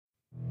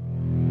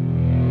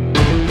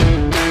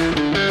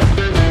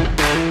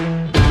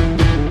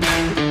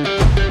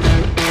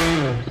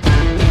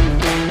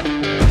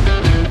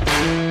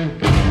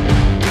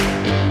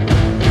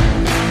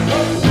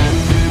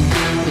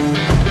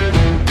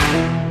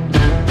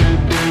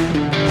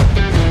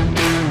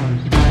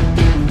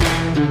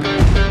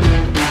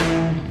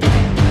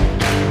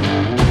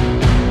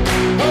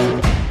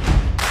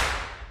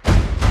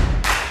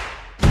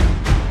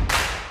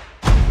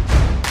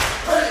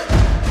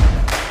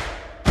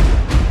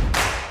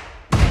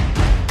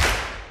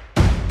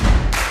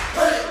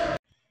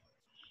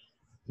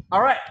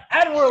All right,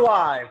 and we're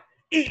live.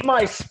 Eat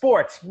my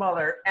sports,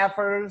 mother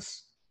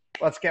effers.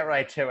 Let's get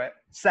right to it.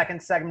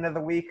 Second segment of the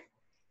week.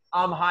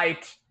 I'm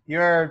hyped.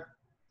 You're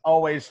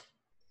always,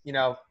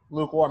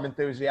 lukewarm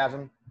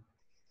enthusiasm.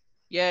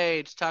 Yay,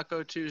 it's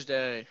Taco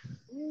Tuesday.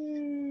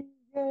 Yay.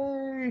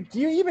 Do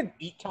you even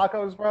eat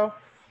tacos, bro?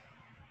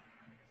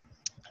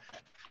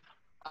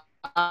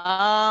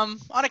 On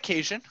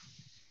occasion.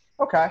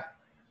 Okay.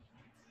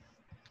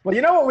 Well,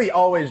 you know what we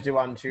always do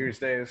on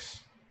Tuesdays?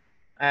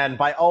 And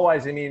by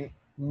always, I mean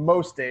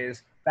most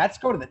days. That's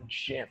go to the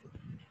gym.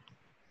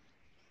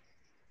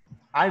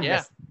 I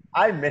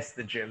miss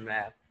the gym,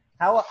 man.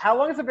 How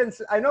long has it been?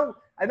 I know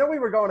we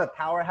were going to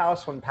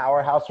Powerhouse when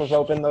Powerhouse was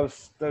open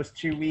those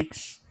 2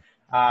 weeks.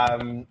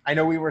 I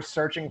know we were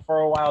searching for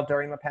a while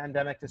during the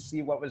pandemic to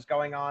see what was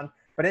going on,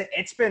 but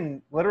it's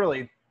been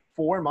literally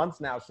 4 months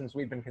now since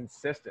we've been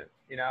consistent,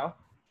 you know?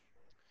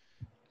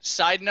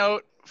 Side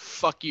note,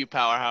 fuck you,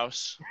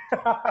 Powerhouse.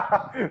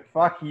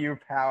 Fuck you,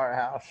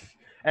 Powerhouse.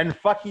 And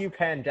fuck you,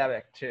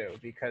 pandemic, too,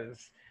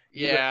 because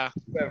you have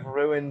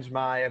ruined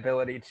my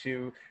ability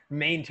to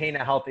maintain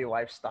a healthy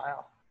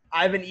lifestyle.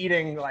 I've been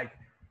eating like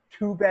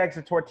 2 bags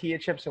of tortilla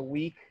chips a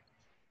week,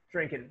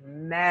 drinking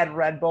mad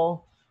Red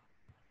Bull,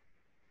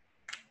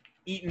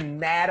 eating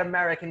mad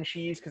American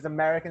cheese because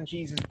American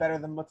cheese is better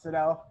than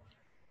mozzarella.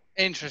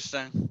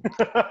 Interesting.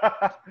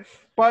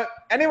 But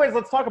anyways,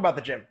 let's talk about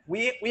the gym.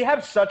 We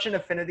have such an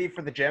affinity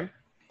for the gym.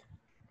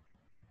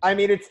 I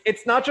mean,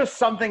 it's not just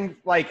something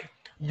like,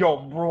 yo,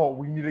 bro,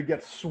 we need to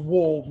get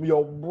swole,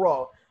 yo,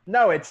 bro.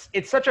 No, it's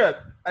such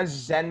a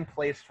zen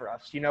place for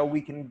us. You know,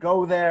 we can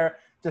go there,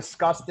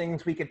 discuss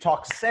things. We could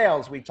talk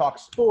sales. We talk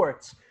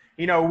sports.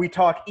 You know, we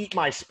talk eat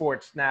my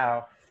sports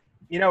now.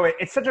 You know,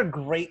 it's such a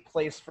great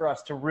place for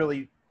us to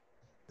really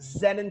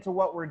zen into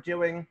what we're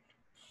doing,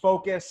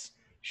 focus,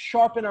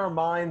 sharpen our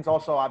minds,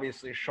 also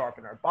obviously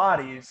sharpen our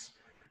bodies.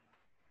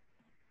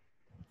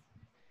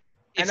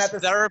 It's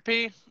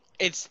therapy.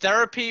 It's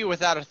therapy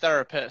without a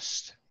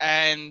therapist.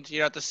 And,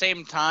 at the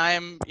same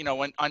time,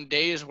 when on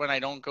days when I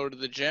don't go to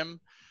the gym,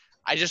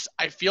 I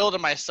feel to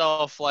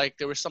myself like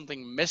there was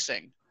something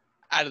missing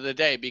out of the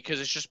day because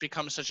it's just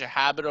become such a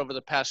habit over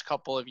the past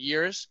couple of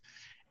years.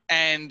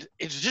 And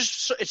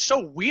it's so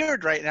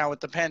weird right now with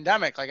the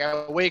pandemic. Like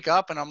I wake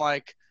up and I'm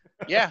like,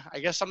 yeah, I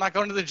guess I'm not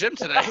going to the gym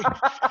today.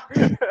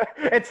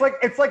 It's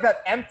like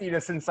that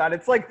emptiness inside.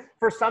 It's like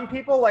for some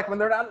people, like when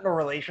they're not in a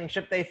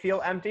relationship, they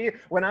feel empty.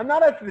 When I'm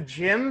not at the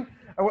gym,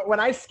 when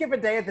I skip a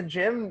day at the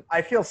gym,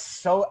 I feel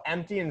so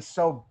empty and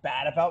so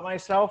bad about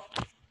myself.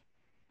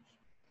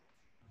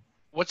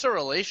 What's a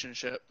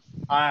relationship?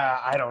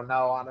 I don't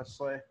know,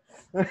 honestly.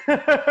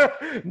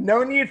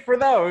 No need for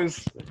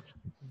those.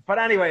 But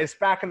anyways,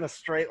 back in the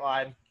straight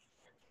line.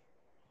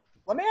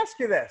 Let me ask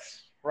you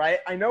this, right?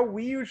 I know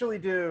we usually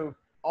do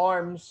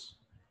arms,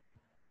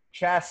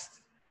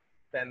 chest,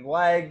 then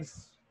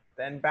legs,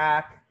 then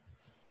back,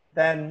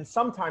 then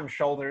sometimes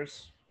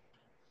shoulders.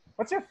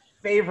 What's your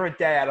favorite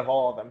day out of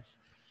all of them?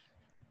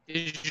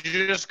 Did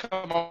you just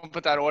come up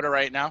with that order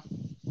right now?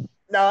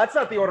 No, that's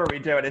not the order we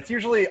do it. It's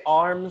usually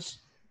arms,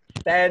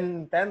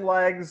 then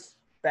legs,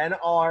 then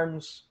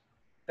arms,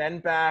 then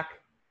back,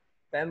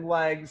 then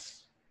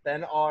legs,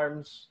 then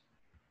arms,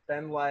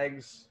 then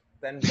legs,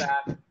 then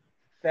back,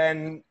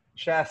 then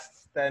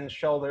chest, then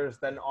shoulders,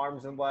 then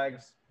arms and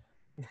legs.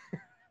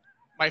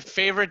 My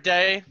favorite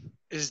day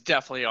is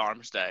definitely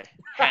arms day,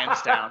 hands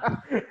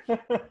down.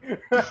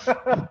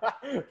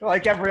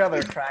 Like every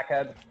other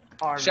crackhead.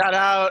 Arms. Shout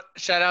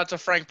out to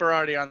Frank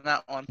Berardi on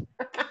that one.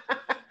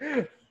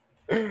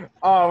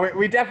 Oh,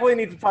 we definitely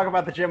need to talk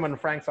about the gym when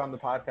Frank's on the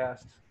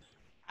podcast.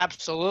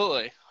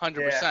 Absolutely,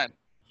 100%.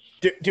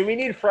 Do we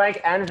need Frank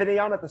and Vinny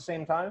on at the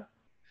same time?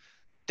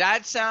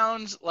 That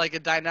sounds like a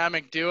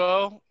dynamic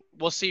duo.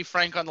 We'll see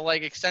Frank on the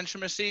leg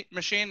extension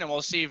machine, and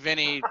we'll see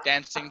Vinny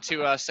dancing to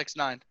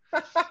 6ix9ine.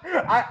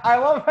 I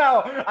love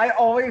how I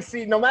always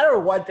see, no matter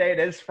what day it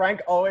is,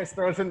 Frank always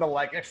throws in the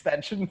leg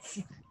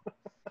extensions.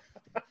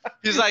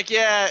 He's like,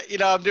 yeah,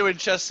 I'm doing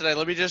chest today.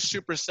 Let me just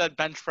superset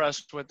bench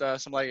press with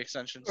some leg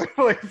extensions.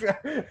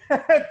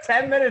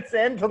 10 minutes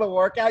into the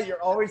workout,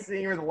 you're always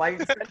seeing your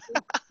leg extensions.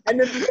 And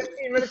then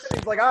 15 minutes in,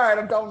 he's like, all right,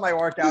 I'm done with my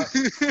workout.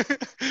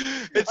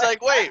 It's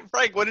like, wait,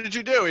 Frank, what did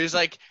you do? He's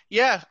like,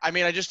 yeah, I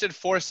mean, I just did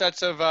 4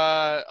 sets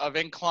of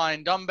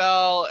incline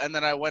dumbbell, and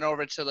then I went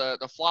over to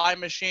the fly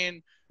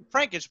machine.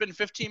 Frank, it's been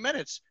 15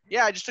 minutes.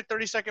 Yeah, I just took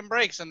 30-second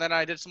breaks, and then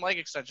I did some leg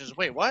extensions.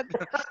 Wait, what?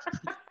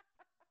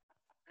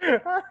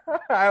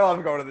 I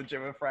love going to the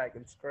gym with Frank.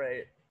 It's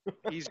great.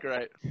 He's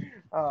great.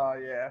 Oh,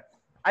 yeah.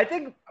 I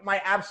think my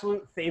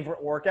absolute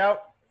favorite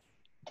workout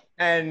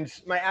and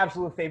my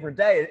absolute favorite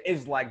day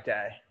is leg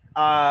day.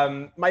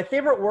 My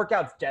favorite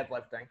workout's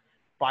deadlifting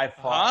by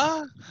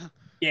far. Huh?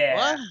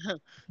 Yeah.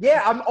 What?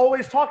 Yeah, I'm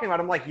always talking about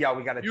it. I'm like, yo,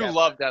 we got to You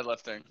love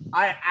deadlifting.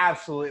 I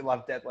absolutely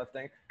love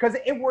deadlifting because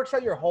it works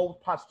out your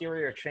whole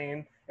posterior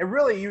chain. It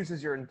really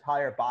uses your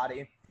entire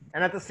body.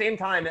 And at the same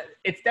time,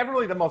 it's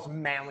definitely the most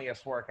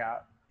manliest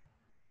workout.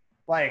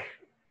 Like,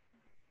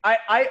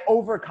 I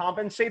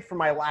overcompensate for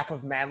my lack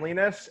of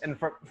manliness and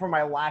for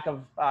my lack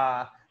of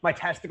my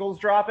testicles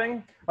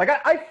dropping. Like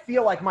I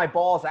feel like my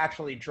balls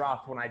actually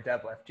dropped when I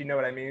deadlift. Do you know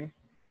what I mean?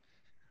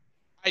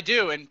 I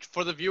do, and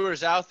for the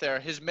viewers out there,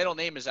 his middle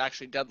name is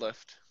actually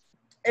Deadlift.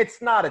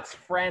 It's not. It's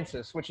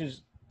Francis, which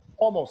is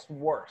almost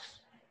worse.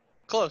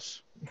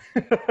 Close.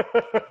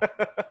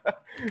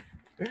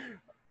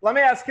 Let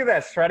me ask you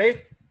this.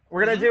 Ready?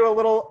 We're gonna do a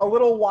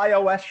little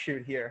YOS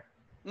shoot here.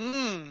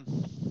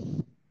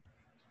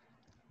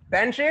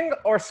 Benching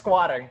or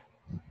squatting?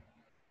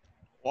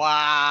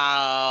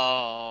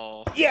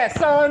 Wow. Yeah,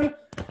 son.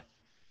 I'm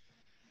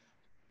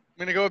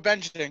gonna go with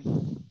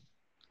benching.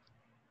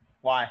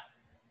 Why?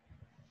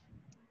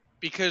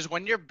 Because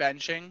when you're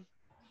benching,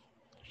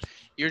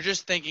 you're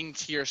just thinking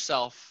to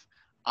yourself,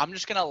 I'm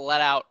just gonna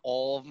let out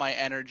all of my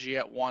energy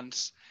at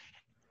once.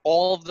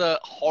 All of the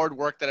hard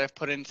work that I've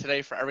put in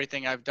today for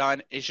everything I've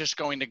done is just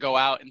going to go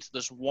out into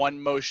this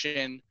one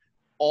motion,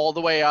 all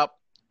the way up,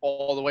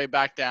 all the way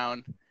back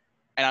down,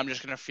 and I'm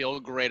just going to feel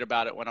great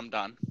about it when I'm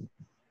done.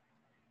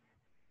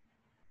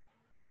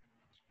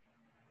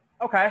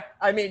 Okay.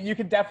 I mean, you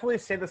could definitely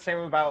say the same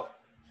about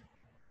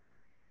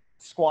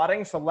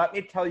squatting, so let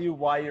me tell you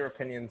why your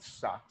opinion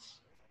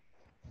sucks.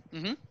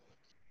 Mm-hmm.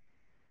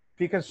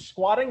 Because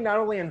squatting not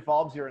only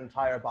involves your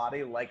entire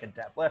body like a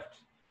deadlift,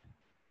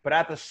 but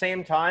at the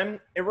same time,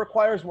 it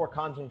requires more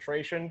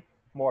concentration,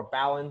 more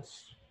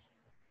balance,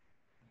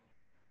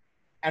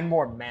 and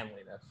more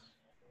manliness.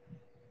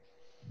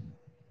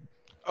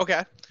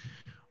 Okay.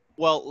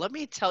 Well, let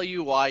me tell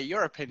you why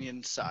your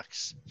opinion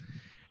sucks.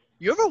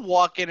 You ever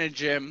walk in a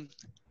gym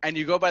and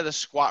you go by the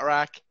squat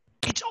rack?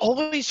 It's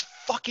always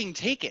fucking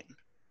taken.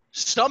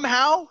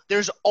 Somehow,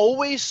 there's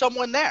always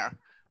someone there.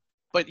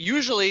 But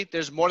usually,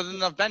 there's more than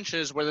enough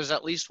benches where there's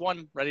at least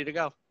one ready to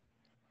go.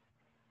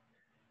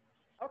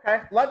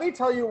 Okay, let me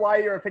tell you why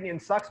your opinion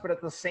sucks, but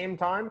at the same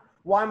time,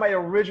 why my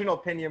original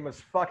opinion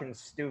was fucking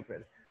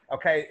stupid.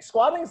 Okay,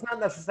 squatting is not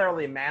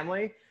necessarily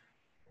manly,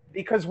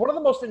 because one of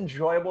the most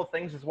enjoyable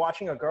things is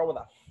watching a girl with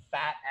a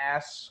fat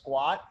ass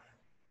squat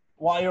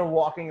while you're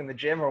walking in the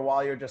gym or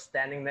while you're just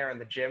standing there in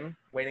the gym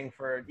waiting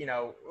for,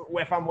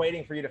 if I'm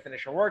waiting for you to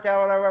finish your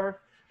workout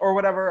or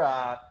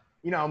whatever,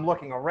 I'm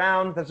looking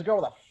around. There's a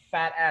girl with a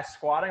fat ass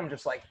squatting. I'm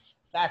just like,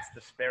 that's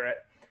the spirit.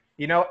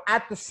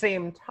 At the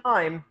same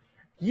time,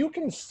 you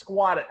can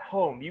squat at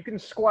home. You can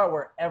squat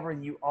wherever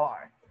you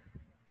are.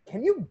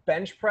 Can you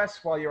bench press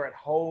while you're at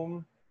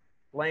home,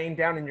 laying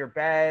down in your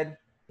bed,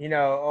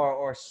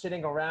 or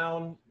sitting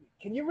around?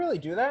 Can you really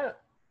do that?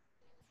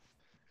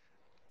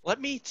 Let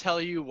me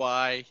tell you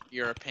why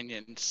your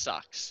opinion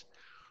sucks.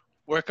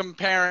 We're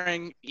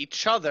comparing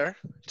each other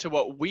to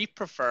what we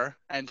prefer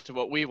and to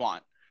what we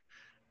want.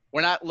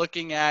 We're not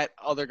looking at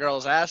other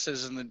girls'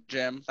 asses in the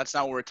gym. That's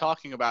not what we're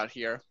talking about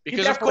here.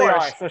 Because you of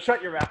course, are, so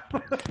shut your mouth.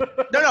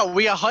 no,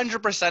 we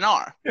 100%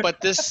 are. But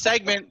this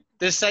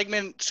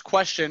segment's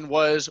question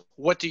was,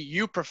 what do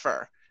you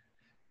prefer?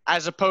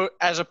 As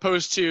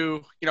opposed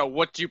to,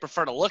 what do you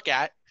prefer to look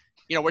at?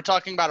 We're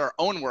talking about our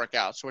own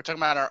workouts. We're talking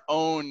about our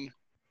own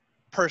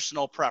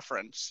personal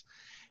preference.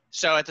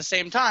 So at the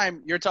same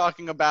time, you're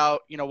talking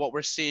about, what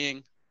we're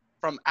seeing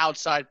from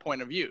outside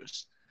point of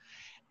views.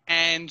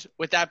 And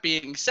with that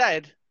being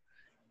said,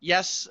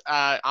 yes,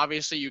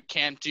 obviously you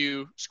can't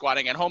do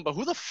squatting at home, but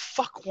who the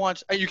fuck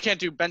wants – you can't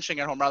do benching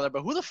at home, rather,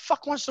 but who the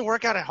fuck wants to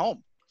work out at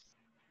home?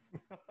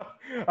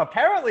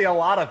 Apparently a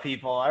lot of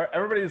people.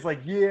 Everybody's like,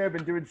 yeah, I've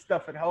been doing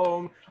stuff at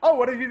home. Oh,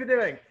 what have you been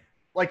doing?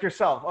 Like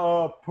yourself.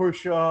 Oh,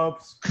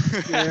 push-ups,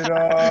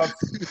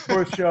 sit-ups,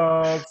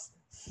 push-ups,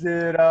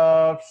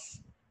 sit-ups.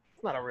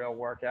 It's not a real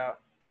workout.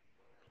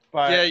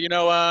 But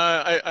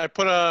yeah, I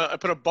put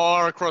a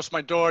bar across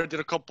my door, did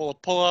a couple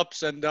of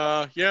pull-ups, and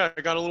I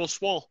got a little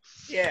swole.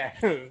 Yeah,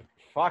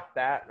 fuck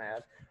that,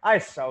 man. I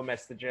so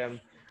miss the gym.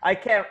 I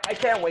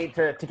can't wait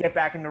to get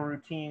back into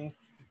routine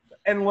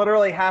and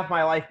literally have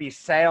my life be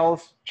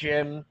sales,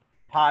 gym,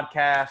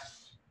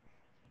 podcasts,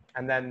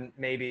 and then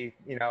maybe,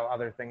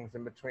 other things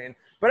in between.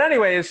 But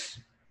anyways,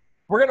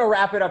 we're going to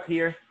wrap it up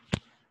here.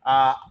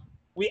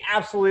 We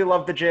absolutely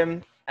love the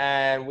gym,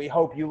 and we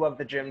hope you love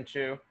the gym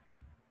too.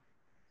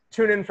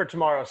 Tune in for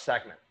tomorrow's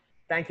segment.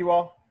 Thank you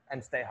all,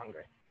 and stay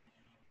hungry.